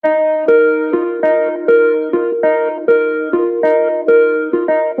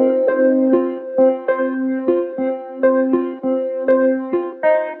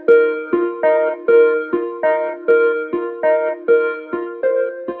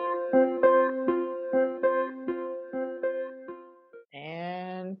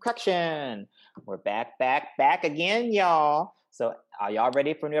correction. We're back again, y'all. So, are y'all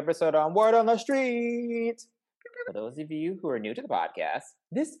ready for a new episode on Word on the Street? For those of you who are new to the podcast,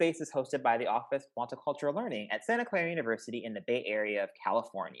 this space is hosted by the Office of Multicultural Learning at Santa Clara University in the Bay Area of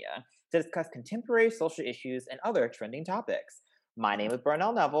California to discuss contemporary social issues and other trending topics. My name is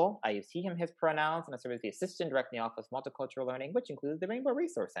Bernell Neville. I use he, him, his pronouns, and I serve as the Assistant Director in the Office of Multicultural Learning, which includes the Rainbow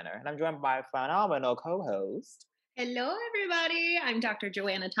Resource Center. And I'm joined by a phenomenal co-host. Hello, everybody. I'm Dr.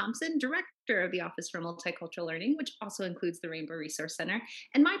 Joanna Thompson, Director of the Office for Multicultural Learning, which also includes the Rainbow Resource Center.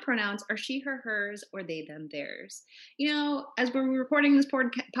 And my pronouns are she, her, hers, or they, them, theirs. You know, as we're recording this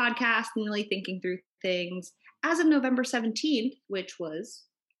podcast and really thinking through things, as of November 17th, which was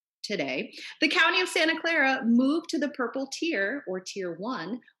today, the County of Santa Clara moved to the purple tier, or tier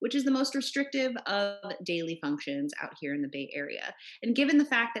 1, which is the most restrictive of daily functions out here in the Bay Area. And given the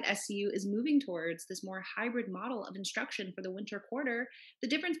fact that SCU is moving towards this more hybrid model of instruction for the winter quarter, the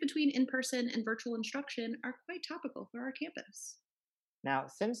difference between in-person and virtual instruction are quite topical for our campus. Now,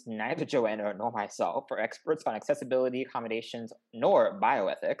 since neither Joanna nor myself are experts on accessibility, accommodations, nor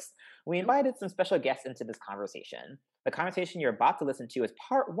bioethics, we invited some special guests into this conversation. The conversation you're about to listen to is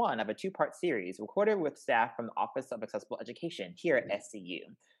part 1 of a 2-part series recorded with staff from the Office of Accessible Education here at SCU.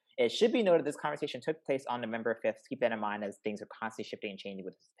 It should be noted this conversation took place on November 5th. Keep that in mind as things are constantly shifting and changing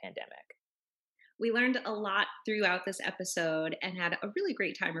with this pandemic. We learned a lot throughout this episode and had a really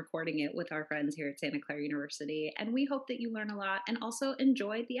great time recording it with our friends here at Santa Clara University. And we hope that you learn a lot and also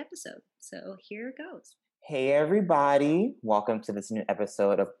enjoy the episode. So here it goes. Hey, everybody. Welcome to this new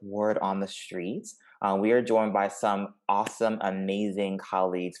episode of Word on the Street. We are joined by some awesome, amazing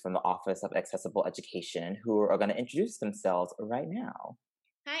colleagues from the Office of Accessible Education who are going to introduce themselves right now.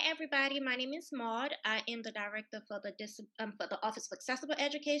 Hi, everybody. My name is Maud. I am the director for the Office of Accessible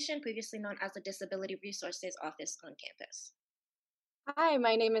Education, previously known as the Disability Resources Office on campus. Hi,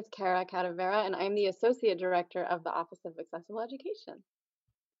 my name is Kara Cadavera, and I'm the Associate Director of the Office of Accessible Education.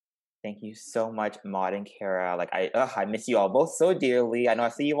 Thank you so much, Maud and Kara. I miss you all both so dearly. I know I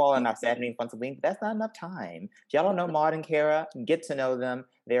see you all on our Saturday once a week, but that's not enough time. If y'all don't know Maud and Kara, get to know them.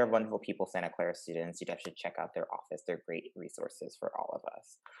 They're wonderful people, Santa Clara students. You definitely should check out their office. They're great resources for all of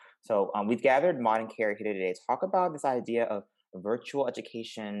us. So we've gathered Maud and Kara here today to talk about this idea of virtual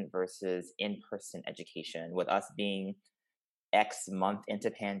education versus in-person education. With us being X month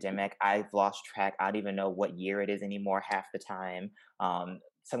into pandemic, I've lost track. I don't even know what year it is anymore half the time.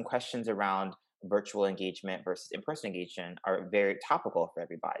 Some questions around virtual engagement versus in-person engagement are very topical for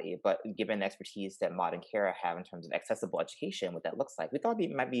everybody. But given the expertise that Maud and Kara have in terms of accessible education, what that looks like, we thought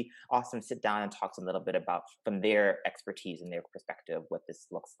it might be awesome to sit down and talk a little bit about, from their expertise and their perspective, what this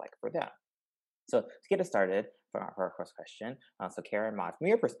looks like for them. So to get us started for our first question, so Kara and Maud, from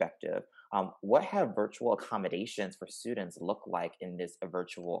your perspective, what have virtual accommodations for students look like in this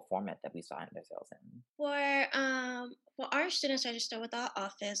virtual format that we find ourselves in? For our students registered with our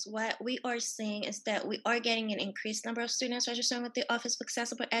office, what we are seeing is that we are getting an increased number of students registering with the Office of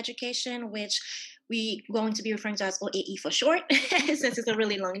Accessible Education, which we going to be referring to as OAE for short, since it's a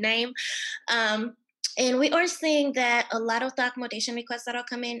really long name. And we are seeing that a lot of the accommodation requests that are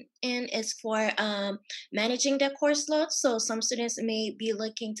coming in is for managing their course load. So some students may be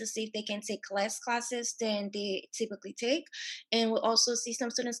looking to see if they can take less classes than they typically take. And we'll also see some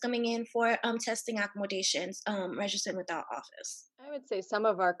students coming in for testing accommodations registered with our office. I would say some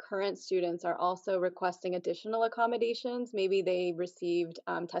of our current students are also requesting additional accommodations. Maybe they received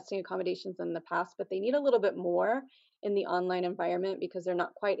testing accommodations in the past, but they need a little bit more in the online environment because they're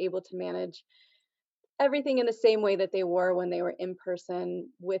not quite able to manage everything in the same way that they were when they were in person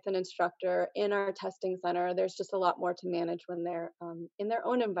with an instructor in our testing center. There's just a lot more to manage when they're in their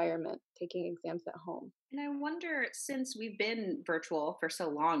own environment, taking exams at home. And I wonder, since we've been virtual for so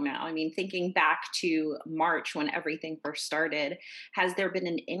long now, I mean, thinking back to March when everything first started, has there been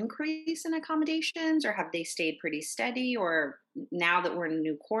an increase in accommodations, or have they stayed pretty steady? Or now that we're in a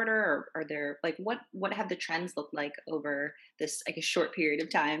new quarter, or are there, what have the trends looked like over this, short period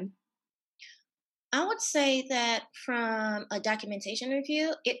of time? I would say that from a documentation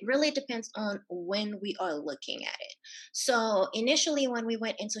review, it really depends on when we are looking at it. So initially, when we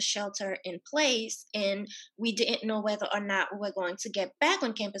went into shelter in place and we didn't know whether or not we were going to get back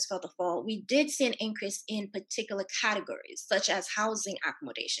on campus for the fall, we did see an increase in particular categories, such as housing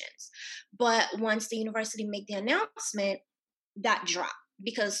accommodations. But once the university made the announcement, that dropped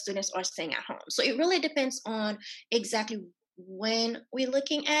because students are staying at home. So it really depends on exactly when we're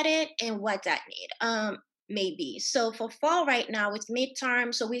looking at it and what that need. maybe. So for fall right now, with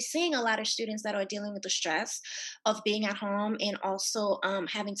midterm, so we're seeing a lot of students that are dealing with the stress of being at home and also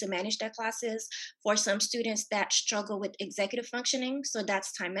having to manage their classes. For some students that struggle with executive functioning, so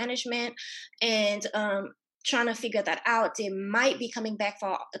that's time management, and trying to figure that out, they might be coming back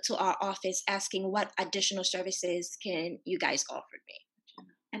to our office asking what additional services can you guys offer me.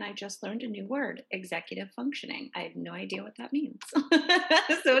 And I just learned a new word, executive functioning. I have no idea what that means.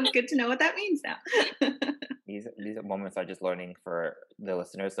 So it's good to know what that means now. These moments are just learning for the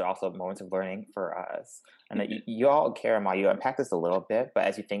listeners. They're also moments of learning for us. And you all, Kara, you unpacked this a little bit, but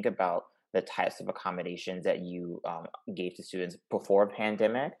as you think about the types of accommodations that you gave to students before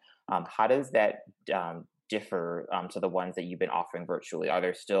pandemic, how does that differ to the ones that you've been offering virtually? Are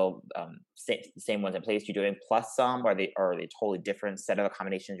there still same ones in place you're doing plus some? Are they totally different set of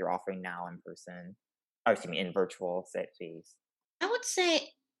accommodations you're offering now in person? Or excuse me, in virtual phase? I would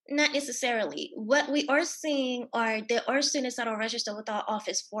say not necessarily. What we are seeing are there are students that are registered with our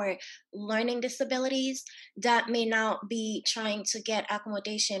office for learning disabilities that may now be trying to get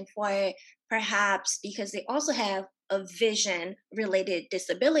accommodation for perhaps because they also have a vision related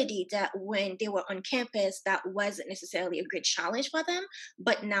disability that when they were on campus that wasn't necessarily a good challenge for them,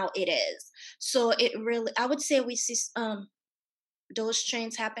 but now it is. So it really, I would say we see those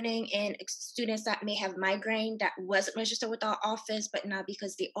trends happening in students that may have migraine that wasn't registered with our office, but now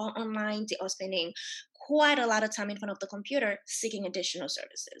because they are online, they are spending quite a lot of time in front of the computer seeking additional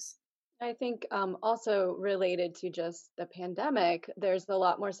services. I think also related to just the pandemic, there's a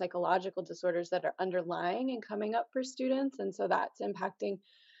lot more psychological disorders that are underlying and coming up for students. And so that's impacting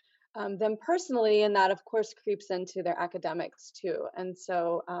them personally. And that, of course, creeps into their academics too. And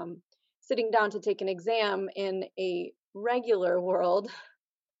so sitting down to take an exam in a regular world,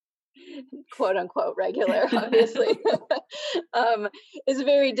 quote unquote regular, obviously, um, is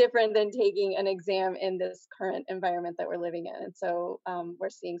very different than taking an exam in this current environment that we're living in. And so we're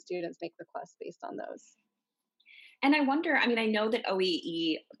seeing students make requests based on those. And I wonder, I mean, I know that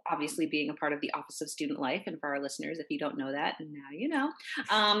OEE, obviously being a part of the Office of Student Life, and for our listeners, if you don't know that, and now you know,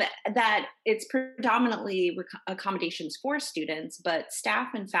 that it's predominantly accommodations for students, but staff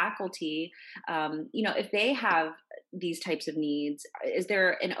and faculty, if they have these types of needs, is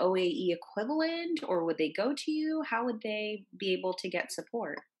there an OAE equivalent or would they go to you? How would they be able to get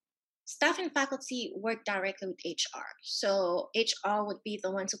support? Staff and faculty work directly with HR. So HR would be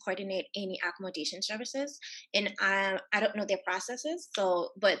the one to coordinate any accommodation services. And I don't know their processes, so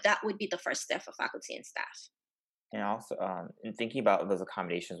but that would be the first step for faculty and staff. And also, in thinking about those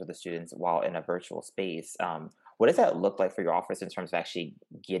accommodations with the students while in a virtual space, what does that look like for your office in terms of actually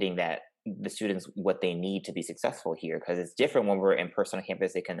getting the students what they need to be successful here? Because it's different when we're in person on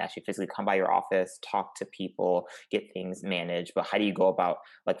campus. They can actually physically come by your office, talk to people, get things managed. But how do you go about,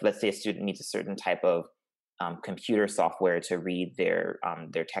 like, let's say a student needs a certain type of computer software to read their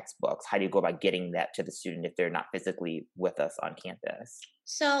textbooks. How do you go about getting that to the student if they're not physically with us on campus?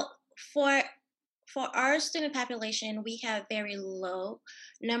 So for for our student population, we have very low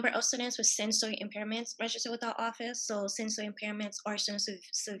number of students with sensory impairments registered with our office. So sensory impairments are students with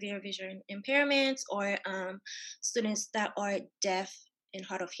severe vision impairments or students that are deaf and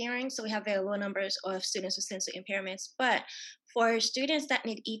hard of hearing. So we have very low numbers of students with sensory impairments. But for students that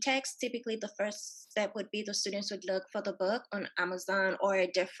need e-text, typically the first step would be the students would look for the book on Amazon or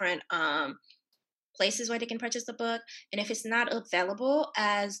different places where they can purchase the book. And if it's not available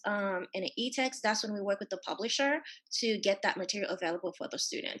as in an e-text, that's when we work with the publisher to get that material available for the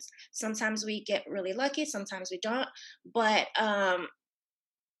students. Sometimes we get really lucky, sometimes we don't. But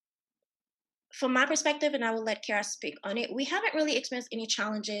from my perspective, and I will let Kara speak on it, we haven't really experienced any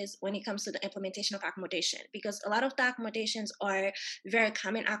challenges when it comes to the implementation of accommodation because a lot of the accommodations are very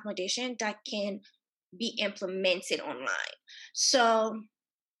common accommodation that can be implemented online. So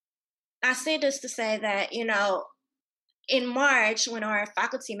I say this to say that, in March, when our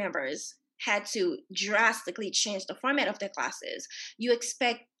faculty members had to drastically change the format of their classes, you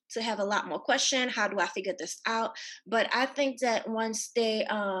expect to have a lot more question. How do I figure this out? But I think that once they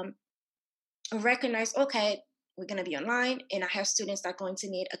recognize, okay, we're going to be online and I have students that are going to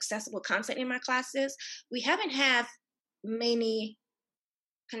need accessible content in my classes, we haven't had many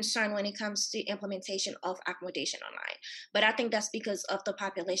concern when it comes to implementation of accommodation online. But I think that's because of the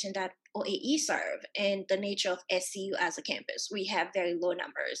population that OAE serve and the nature of SCU as a campus. We have very low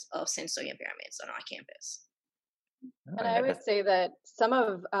numbers of sensory impairments on our campus. And I would say that some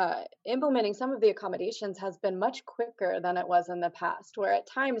of implementing some of the accommodations has been much quicker than it was in the past, where at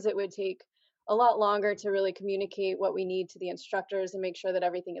times it would take a lot longer to really communicate what we need to the instructors and make sure that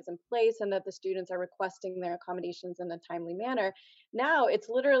everything is in place and that the students are requesting their accommodations in a timely manner. Now it's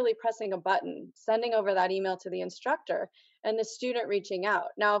literally pressing a button, sending over that email to the instructor, and the student reaching out.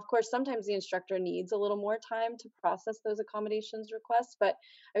 Now, of course, sometimes the instructor needs a little more time to process those accommodations requests, but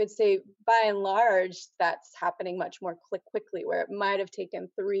I would say by and large, that's happening much more quickly, where it might have taken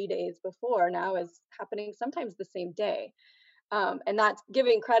 3 days before, now is happening sometimes the same day. And that's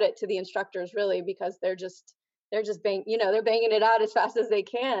giving credit to the instructors really because they're banging it out as fast as they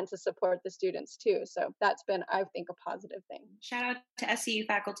can to support the students too. So that's been, I think, a positive thing. Shout out to SCU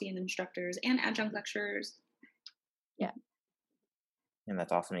faculty and instructors and adjunct lecturers. Yeah. And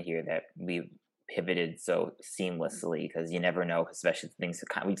that's awesome to hear that we pivoted so seamlessly, because you never know, especially things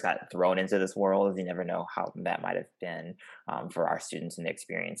that we just got thrown into this world. You never know how that might have been for our students and the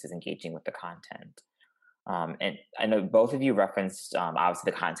experiences engaging with the content. And I know both of you referenced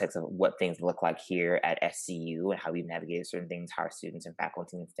obviously the context of what things look like here at SCU and how we've navigated certain things, how our students and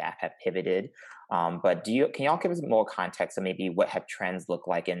faculty and staff have pivoted. But can y'all give us more context of maybe what have trends look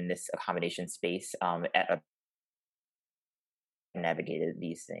like in this accommodation space navigated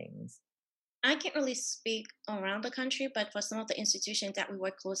these things? I can't really speak around the country, but for some of the institutions that we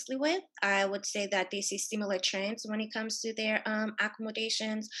work closely with, I would say that they see similar trends when it comes to their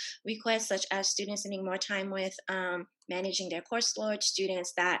accommodations requests, such as students needing more time with managing their course load,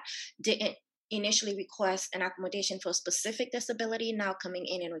 students that didn't initially request an accommodation for a specific disability now coming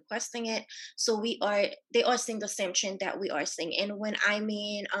in and requesting it. So they are seeing the same trend that we are seeing. And when I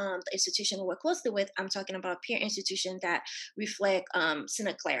mean the institution we work closely with, I'm talking about peer institutions that reflect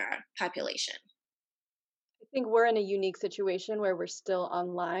Santa Clara population. I think we're in a unique situation where we're still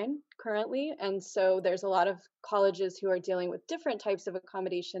online currently. And so there's a lot of colleges who are dealing with different types of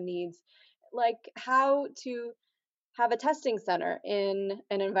accommodation needs, like how to have a testing center in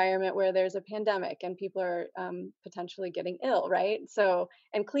an environment where there's a pandemic and people are potentially getting ill, right? So,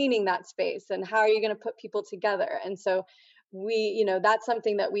 and cleaning that space, and how are you going to put people together? And so, that's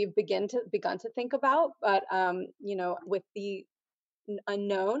something that we've begun to think about. But with the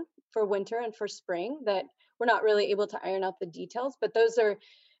unknown for winter and for spring, that we're not really able to iron out the details. But those are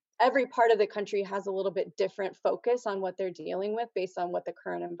every part of the country has a little bit different focus on what they're dealing with based on what the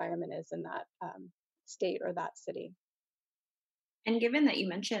current environment is in that state or that city. And given that you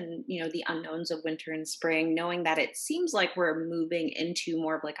mentioned, the unknowns of winter and spring, knowing that it seems like we're moving into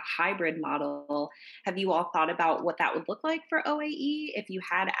more of like a hybrid model, have you all thought about what that would look like for OAE if you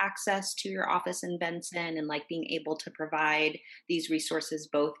had access to your office in Benson and like being able to provide these resources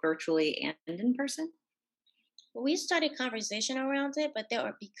both virtually and in person? We started conversation around it, but there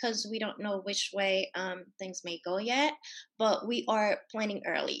are because we don't know which way things may go yet. But we are planning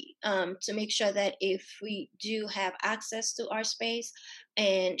early to make sure that if we do have access to our space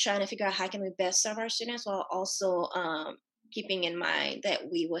and trying to figure out how can we best serve our students while also keeping in mind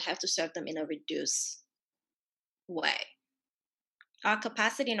that we will have to serve them in a reduced way. Our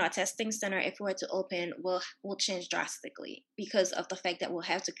capacity in our testing center, if we were to open, will change drastically because of the fact that we'll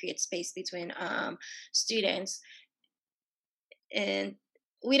have to create space between students, and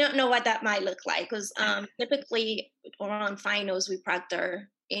we don't know what that might look like because typically around finals we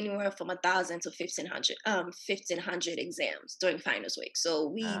proctor anywhere from 1,000 to 1,500 exams during finals week. So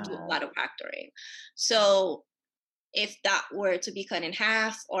we do a lot of proctoring. So if that were to be cut in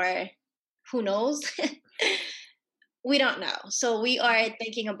half, or who knows, we don't know. So we are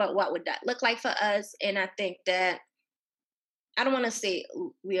thinking about what would that look like for us, and I think that I don't want to say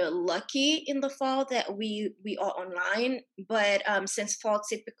we are lucky in the fall that we are online, but since fall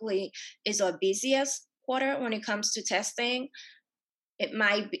typically is our busiest quarter when it comes to testing, it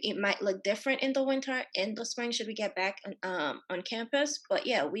might look different in the winter. In the spring, should we get back on campus? But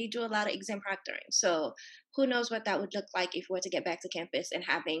yeah, we do a lot of exam proctoring, so who knows what that would look like if we were to get back to campus and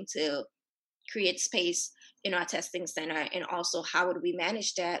having to create space in our testing center, and also how would we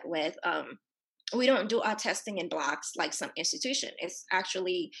manage that with we don't do our testing in blocks like some institution. It's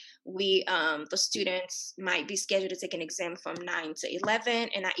actually the students might be scheduled to take an exam from 9 to 11,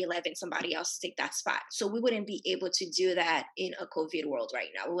 and at 11 somebody else take that spot. So we wouldn't be able to do that in a COVID world right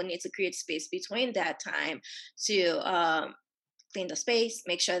now. We would need to create space between that time to clean the space,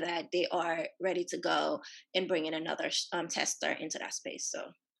 make sure that they are ready to go, and bring in another tester into that space. So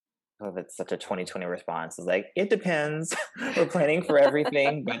Oh, that's such a 2020 response. It's like, it depends. We're planning for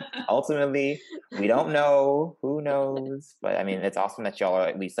everything, but ultimately, we don't know. Who knows? But I mean, it's awesome that y'all are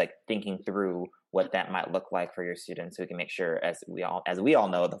at least like thinking through what that might look like for your students, so we can make sure, as we all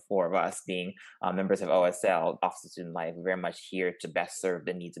know, the four of us being members of OSL, Office of Student Life, we're very much here to best serve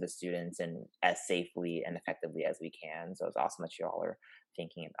the needs of the students and as safely and effectively as we can. So it's awesome that y'all are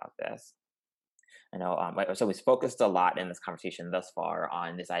thinking about this. So we've focused a lot in this conversation thus far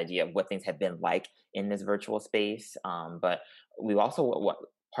on this idea of what things have been like in this virtual space. But we also, what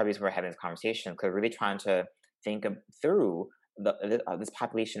part of the reason we're having this conversation, because we're really trying to through this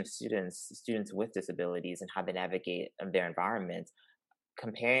population of students with disabilities and how they navigate their environment,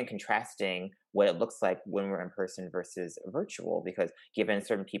 comparing and contrasting what it looks like when we're in person versus virtual, because given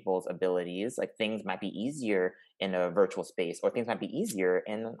certain people's abilities, like things might be easier in a virtual space or things might be easier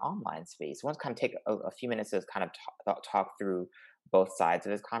in an online space. We want to kind of take a few minutes to kind of talk through both sides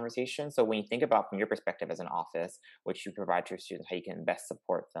of this conversation. So when you think about from your perspective as an office, which you provide to your students, how you can best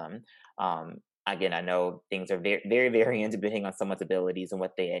support them, again, I know things are very, very variant depending on someone's abilities and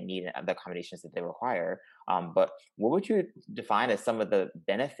what they need and the accommodations that they require. But what would you define as some of the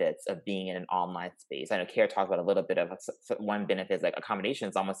benefits of being in an online space? I know Kara talked about a little bit of one benefit is like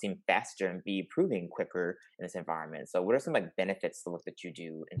accommodations almost seem faster and be improving quicker in this environment. So what are some like benefits to the work that you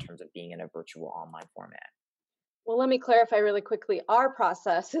do in terms of being in a virtual online format? Well, let me clarify really quickly. Our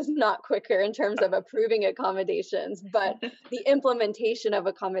process is not quicker in terms of approving accommodations, but the implementation of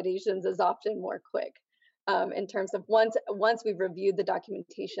accommodations is often more quick. In terms of once we've reviewed the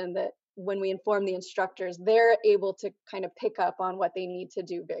documentation, that when we inform the instructors, they're able to kind of pick up on what they need to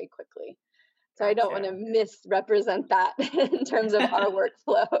do very quickly. So I don't want to Gotcha. misrepresent that in terms of our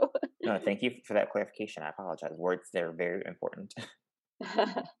workflow. No, thank you for that clarification. I apologize. Words, they're very important.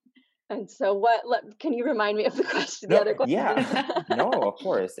 And so can you remind me of the question, the No, other question? yeah, no, of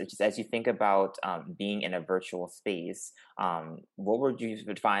course. It's just as you think about being in a virtual space, what would you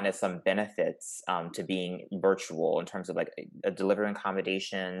define as some benefits to being virtual in terms of like delivering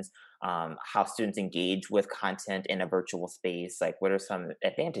accommodations, how students engage with content in a virtual space? Like, what are some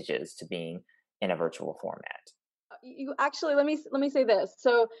advantages to being in a virtual format? You actually, let me say this.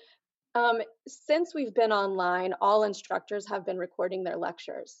 So since we've been online, all instructors have been recording their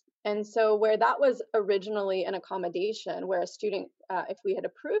lectures. And so, where that was originally an accommodation, where a student, if we had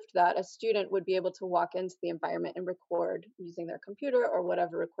approved that, a student would be able to walk into the environment and record using their computer or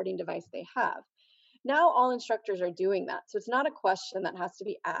whatever recording device they have. Now, all instructors are doing that. So, it's not a question that has to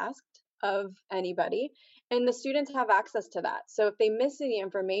be asked of anybody. And the students have access to that. So, if they miss any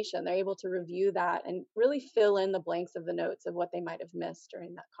information, they're able to review that and really fill in the blanks of the notes of what they might have missed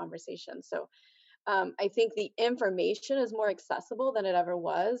during that conversation. So, I think the information is more accessible than it ever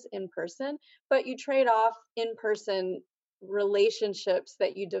was in person, but you trade off in person relationships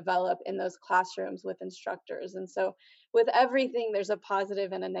that you develop in those classrooms with instructors. And so, with everything, there's a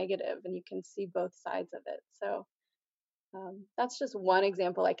positive and a negative, and you can see both sides of it. So, that's just one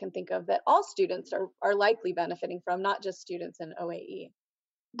example I can think of that all students are likely benefiting from, not just students in OAE.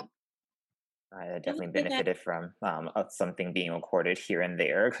 I I would definitely say that benefited from something being recorded here and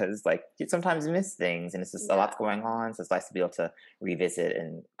there because, like, you sometimes miss things, and it's just a Yeah. lot's going on. So it's nice to be able to revisit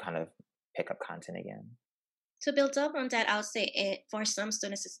and kind of pick up content again. to build up on that, I'll say it for some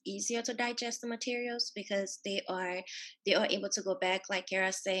students it's easier to digest the materials because they are able to go back, like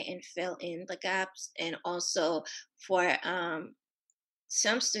Kara said, and fill in the gaps. And also for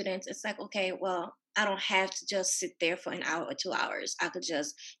some students, it's like, okay, well, I don't have to just sit there for an hour or 2 hours. I could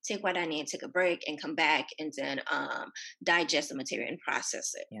just take what I need, take a break, and come back and then digest the material and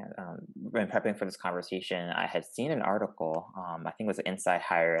process it. Yeah, when prepping for this conversation, I had seen an article. I think it was Inside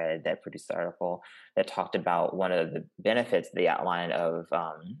Higher Ed that produced the article that talked about one of the benefits they outlined of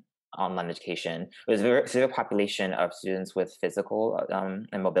online education. It was a very severe population of students with physical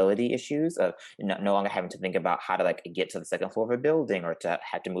and mobility issues of no longer having to think about how to like get to the second floor of a building or to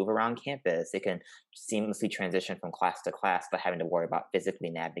have to move around campus. They can seamlessly transition from class to class without having to worry about physically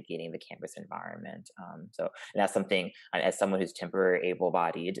navigating the campus environment. And that's something, as someone who's temporary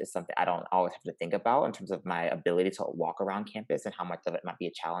able-bodied, is something I don't always have to think about in terms of my ability to walk around campus and how much of it might be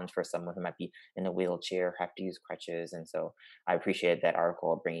a challenge for someone who might be in a wheelchair or have to use crutches. And so I appreciate that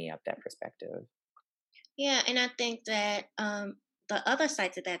article bringing up that perspective. Yeah, and I think that the other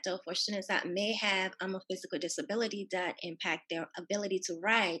side to that, though, for students that may have a physical disability that impact their ability to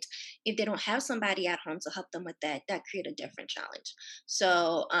write, if they don't have somebody at home to help them with that, that create a different challenge.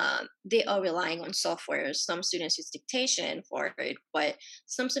 So they are relying on software. Some students use dictation for it, but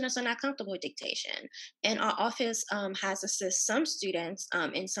some students are not comfortable with dictation. And our office has assisted some students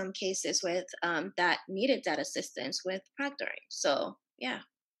in some cases with that needed that assistance with proctoring. So yeah.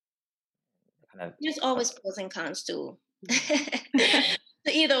 Kind There's of, always pros and cons to Mhm.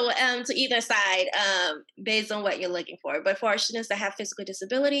 to either side based on what you're looking for. But for our students that have physical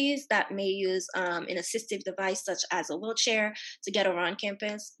disabilities that may use an assistive device such as a wheelchair to get around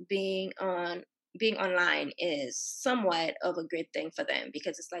campus, being online is somewhat of a good thing for them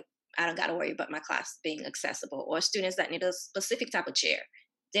because it's like I don't got to worry about my class being accessible or students that need a specific type of chair.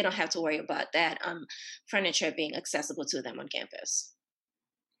 they don't have to worry about that furniture being accessible to them on campus.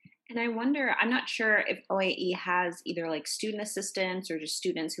 And I wonder, I'm not sure if OAE has either like student assistants or just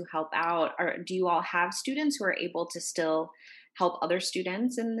students who help out, or do you all have students who are able to still help other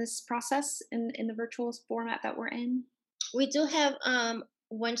students in this process in the virtual format that we're in? We do have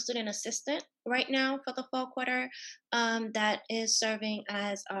one student assistant right now for the fall quarter that is serving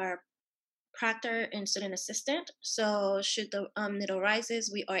as our proctor and student assistant. So should the middle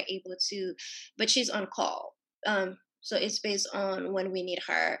rises, we are able to, but she's on call. So it's based on when we need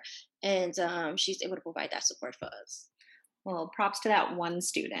her, and she's able to provide that support for us. Well, props to that one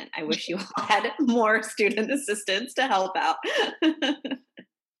student. I wish you all had more student assistants to help out.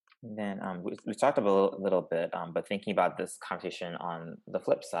 And then we talked a little bit, but thinking about this conversation on the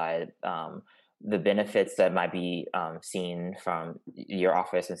flip side, the benefits that might be seen from your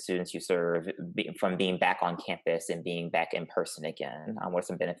office and students you serve from being back on campus and being back in person again. What are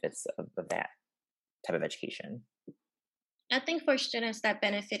some benefits of that type of education? I think for students that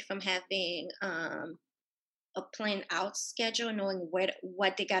benefit from having a planned out schedule, knowing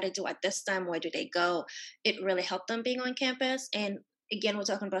what they got to do at this time, where do they go, it really helped them being on campus. And again, we're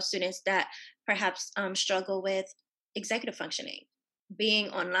talking about students that perhaps struggle with executive functioning. Being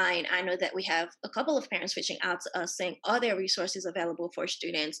online, I know that we have a couple of parents reaching out to us saying, are there resources available for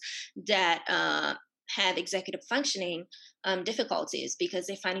students that have executive functioning difficulties, because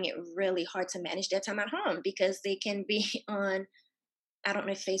they're finding it really hard to manage their time at home because they can be on, I don't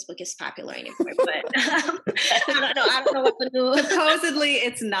know if Facebook is popular anymore, but I don't know what the new. Supposedly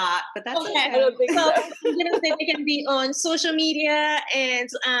it's not, but that's okay. I don't think so. They can be on social media, and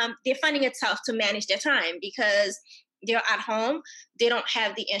they're finding it tough to manage their time because they're at home. They don't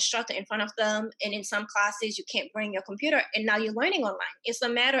have the instructor in front of them, and in some classes you can't bring your computer, and now you're learning online. It's a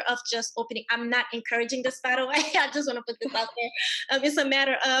matter of just opening. I'm not encouraging this, by the way. I just want to put this out there. It's a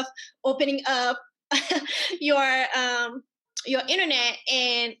matter of opening up your internet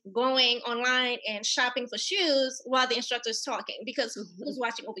and going online and shopping for shoes while the instructor is talking, because who's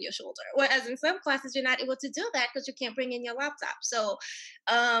watching over your shoulder? Whereas in some classes, you're not able to do that because you can't bring in your laptop. So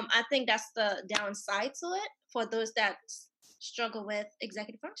I think that's the downside to it for those that struggle with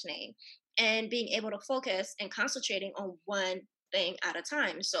executive functioning and being able to focus and concentrating on one thing at a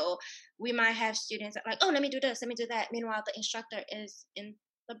time. So we might have students that are like, oh, let me do this, let me do that. Meanwhile, the instructor is in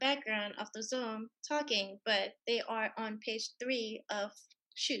the background of the Zoom talking, but they are on page 3 of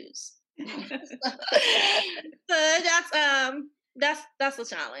shoes. So that's a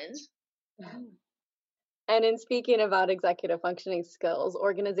challenge. And in speaking about executive functioning skills,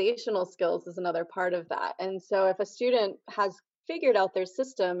 organizational skills is another part of that. And so if a student has figured out their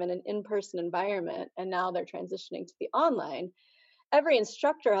system in an in-person environment and now they're transitioning to the online, every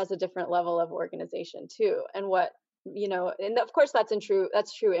instructor has a different level of organization too. And and of course that's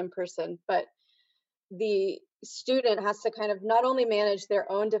true in person, but the student has to kind of not only manage their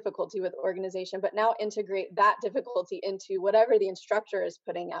own difficulty with organization, but now integrate that difficulty into whatever the instructor is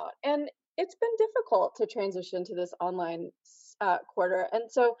putting out. And it's been difficult to transition to this online quarter.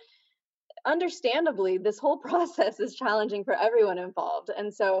 And so understandably, this whole process is challenging for everyone involved.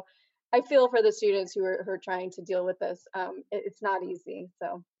 And so I feel for the students who are trying to deal with this. It's not easy.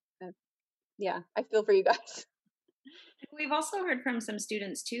 So yeah, I feel for you guys. We've also heard from some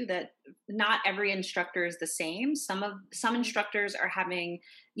students too that not every instructor is the same. Some instructors are having,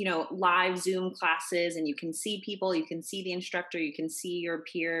 live Zoom classes, and you can see people, you can see the instructor, you can see your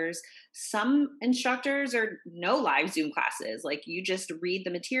peers. Some instructors are no live Zoom classes. Like, you just read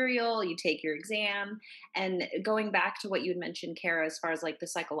the material, you take your exam. And going back to what you had mentioned, Kara, as far as like the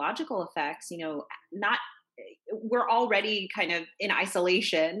psychological effects, we're already kind of in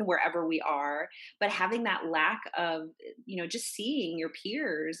isolation wherever we are, but having that lack of, just seeing your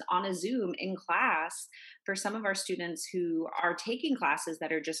peers on a Zoom in class for some of our students who are taking classes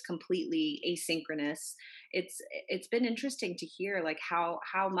that are just completely asynchronous, it's been interesting to hear like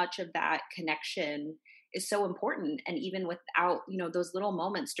how much of that connection is so important. And even without, those little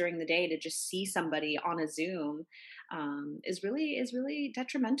moments during the day to just see somebody on a Zoom is really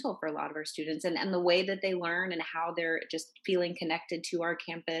detrimental for a lot of our students, and the way that they learn and how they're just feeling connected to our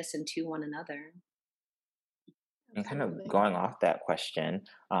campus and to one another. And kind of going off that question,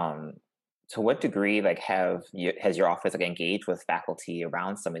 to what degree has your office engaged with faculty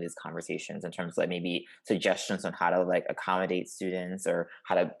around some of these conversations in terms of maybe suggestions on how to accommodate students or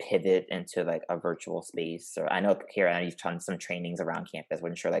how to pivot into a virtual space? Or I know, Kara, you've done some trainings around campus. I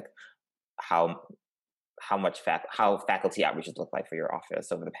wasn't sure how faculty outreach has looked like for your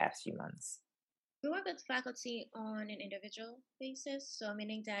office over the past few months. We work with faculty on an individual basis, so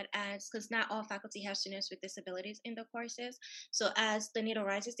meaning that as because not all faculty have students with disabilities in the courses, so as the need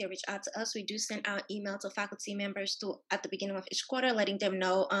arises, they reach out to us. We do send out email to faculty members to at the beginning of each quarter, letting them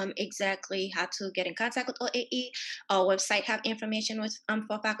know exactly how to get in contact with OAE. Our website have information with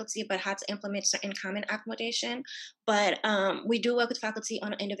for faculty, but how to implement certain common accommodation. But we do work with faculty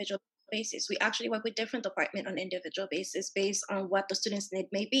on an individual basis. We actually work with different department on individual basis based on what the students need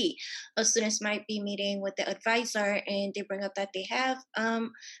may be. Students might be meeting with the advisor and they bring up that they have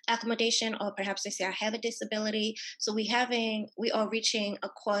accommodation, or perhaps they say I have a disability. So we are reaching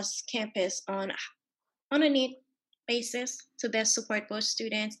across campus on a need basis to best support both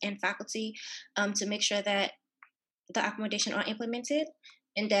students and faculty, to make sure that the accommodation are implemented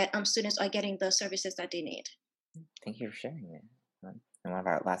and that students are getting the services that they need. Thank you for sharing that. And one of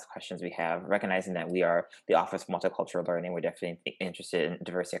our last questions we have, recognizing that we are the Office of Multicultural Learning, we're definitely interested in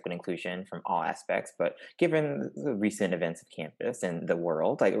diversity, equity, and inclusion from all aspects. But given the recent events of campus and the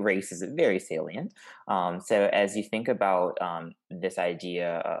world, like race is very salient. So as you think about this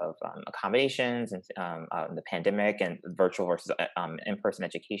idea of accommodations and the pandemic and virtual versus in-person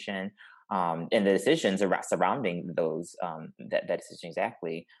education, and the decisions surrounding those that decision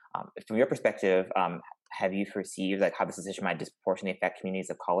exactly, from your perspective, have you perceived like how this decision might disproportionately affect communities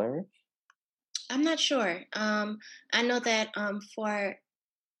of color? I'm not sure. I know that for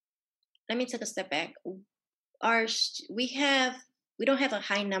let me take a step back. We don't have a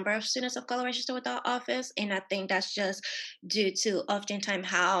high number of students of color registered with our office, and I think that's just due to oftentimes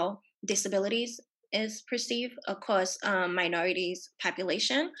how disabilities is perceived across minorities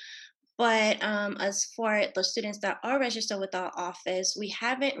population. But as for the students that are registered with our office, we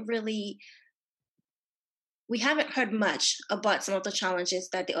haven't heard much about some of the challenges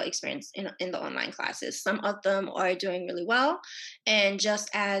that they are experiencing in the online classes. Some of them are doing really well. And just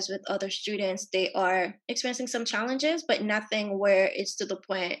as with other students, they are experiencing some challenges, but nothing where it's to the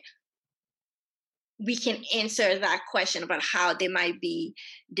point we can answer that question about how they might be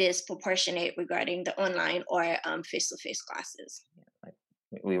disproportionate regarding the online or face-to-face classes.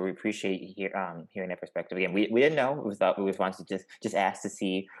 We appreciate hearing that perspective. Again, we didn't know. We just wanted to just ask to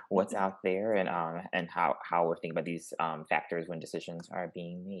see what's out there and how we're thinking about these factors when decisions are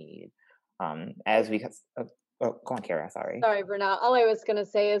being made. As we go on, Kara. Sorry. Sorry, Bernal. All I was going to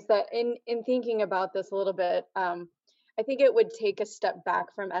say is that in thinking about this a little bit, I think it would take a step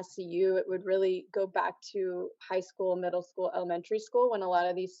back from SCU. It would really go back to high school, middle school, elementary school, when a lot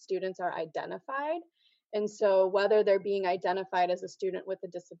of these students are identified. And so whether they're being identified as a student with a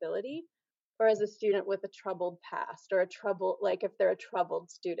disability or as a student with a troubled past, or like if they're a troubled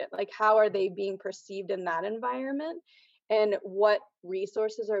student, like how are they being perceived in that environment, and what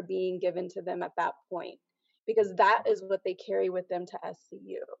resources are being given to them at that point, because that is what they carry with them to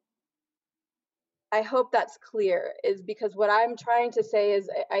SCU. I hope that's clear, is because what I'm trying to say is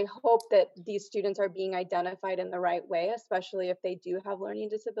I hope that these students are being identified in the right way, especially if they do have learning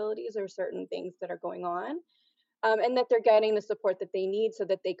disabilities or certain things that are going on, and that they're getting the support that they need so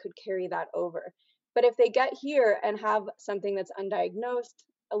that they could carry that over. But if they get here and have something that's undiagnosed,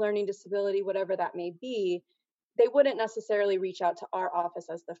 a learning disability, whatever that may be, they wouldn't necessarily reach out to our office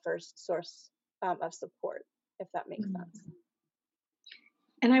as the first source of support, if that makes sense.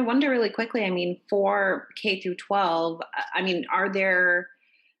 And I wonder really quickly, I mean, for K through 12, I mean, are there,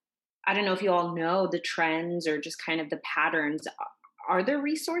 I don't know if you all know the trends or just kind of the patterns. Are there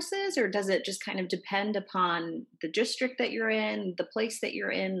resources, or does it just kind of depend upon the district that you're in, the place that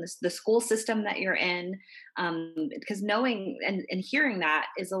you're in, the school system that you're in? Because knowing and hearing that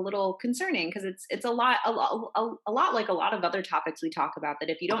is a little concerning, because it's a lot like a lot of other topics we talk about,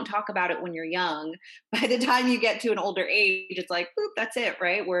 that if you don't talk about it when you're young, by the time you get to an older age, it's like, boop, that's it,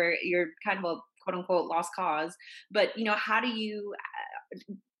 right? Where you're kind of a quote unquote lost cause. But, you know, how do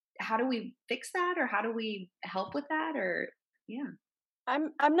we fix that, or how do we help with that? Or, yeah.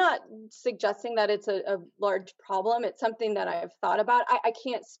 I'm not suggesting that it's a large problem. It's something that I've thought about. I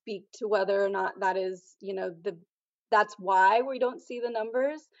can't speak to whether or not that is, that's why we don't see the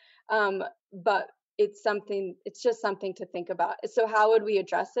numbers. But it's just something to think about. So how would we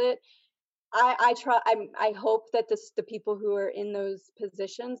address it? I hope that the people who are in those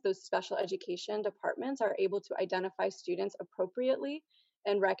positions, those special education departments, are able to identify students appropriately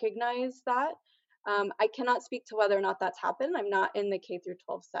and recognize that. I cannot speak to whether or not that's happened. I'm not in the K through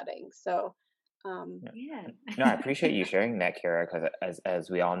 12 setting. So, yeah. No, I appreciate you sharing that, Kara, because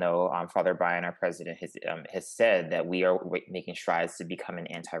as we all know, Father Brian, our president, has said that we are making strides to become an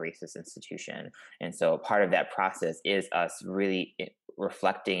anti-racist institution. And so part of that process is us really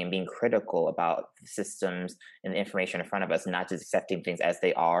reflecting and being critical about the systems and the information in front of us, not just accepting things as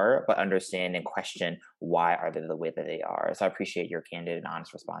they are, but understand and question why are they the way that they are. So I appreciate your candid and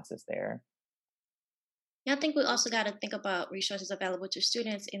honest responses there. Yeah, I think we also got to think about resources available to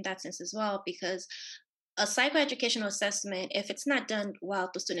students in that sense as well, because a psychoeducational assessment, if it's not done while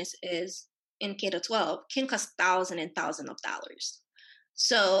the students is in K to 12, can cost thousands and thousands of dollars.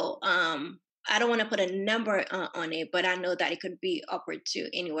 So I don't want to put a number on it, but I know that it could be upward to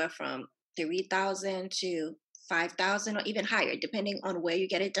anywhere from 3,000 to 5,000 or even higher, depending on where you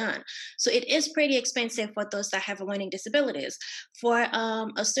get it done. So it is pretty expensive for those that have learning disabilities. For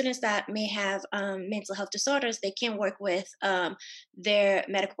students that may have mental health disorders, they can work with their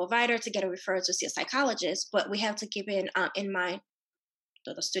medical provider to get a referral to see a psychologist. But we have to keep in mind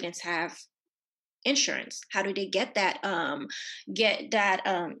that the students have insurance. How do they get that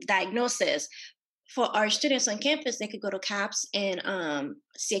diagnosis? For our students on campus, they could go to CAPS and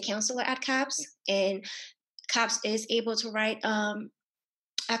see a counselor at CAPS, and CAPS is able to write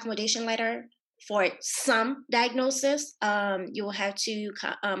accommodation letter for some diagnosis. You will have to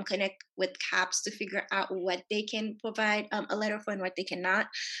connect with CAPS to figure out what they can provide a letter for and what they cannot.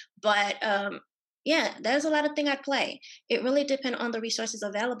 But yeah, there's a lot of things at play. It really depends on the resources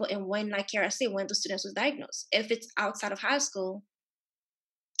available and when, like Kara said, when the students was diagnosed. If it's outside of high school,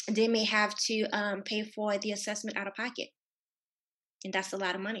 they may have to pay for the assessment out of pocket, and that's a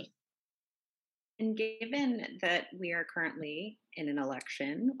lot of money. And given that we are currently in an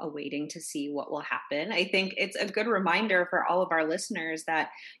election, awaiting to see what will happen, I think it's a good reminder for all of our listeners that,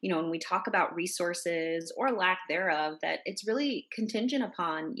 when we talk about resources or lack thereof, that it's really contingent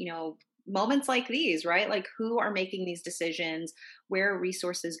upon, moments like these, right? Like, who are making these decisions, where are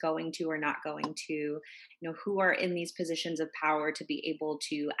resources going to or not going to, who are in these positions of power to be able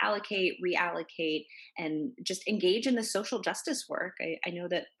to allocate, reallocate, and just engage in the social justice work. I know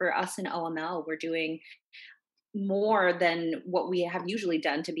that for us in OML, we're doing more than what we have usually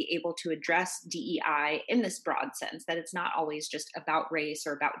done to be able to address DEI in this broad sense, that it's not always just about race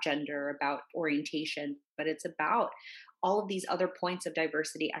or about gender or about orientation, but it's about all of these other points of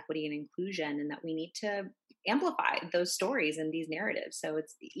diversity, equity, and inclusion, and that we need to amplify those stories and these narratives. So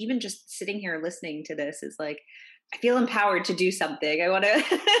it's even just sitting here listening to this is like, I feel empowered to do something. I want to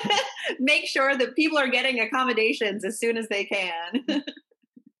make sure that people are getting accommodations as soon as they can.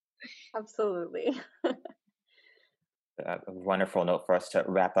 Absolutely. A wonderful note for us to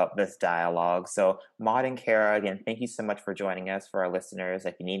wrap up this dialogue. So, Maud and Kara, again, thank you so much for joining us. For our listeners,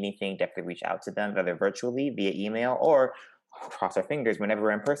 if you need anything, definitely reach out to them, whether virtually, via email, or cross our fingers whenever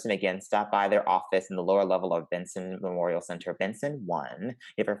we're in person again. Stop by their office in the lower level of Benson Memorial Center, Benson 1.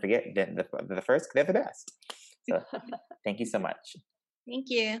 If I forget the first, they're the best. So, thank you so much. Thank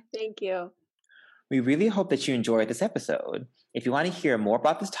you. Thank you. We really hope that you enjoyed this episode. If you want to hear more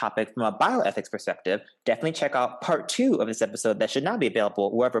about this topic from a bioethics perspective, definitely check out part 2 of this episode that should now be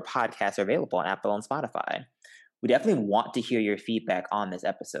available wherever podcasts are available on Apple and Spotify. We definitely want to hear your feedback on this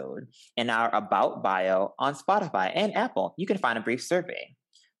episode. In our About bio on Spotify and Apple, you can find a brief survey.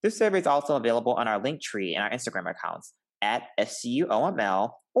 This survey is also available on our Linktree and our Instagram accounts at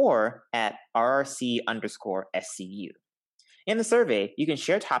SCUOML or at RRC_SCU. In the survey, you can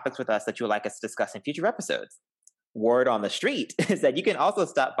share topics with us that you would like us to discuss in future episodes. Word on the street is that you can also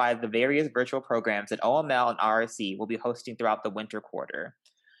stop by the various virtual programs that OML and RRC will be hosting throughout the winter quarter.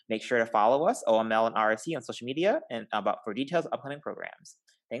 Make sure to follow us, OML and RRC, on social media and for details of upcoming programs.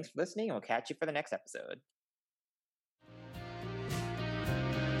 Thanks for listening, and we'll catch you for the next episode.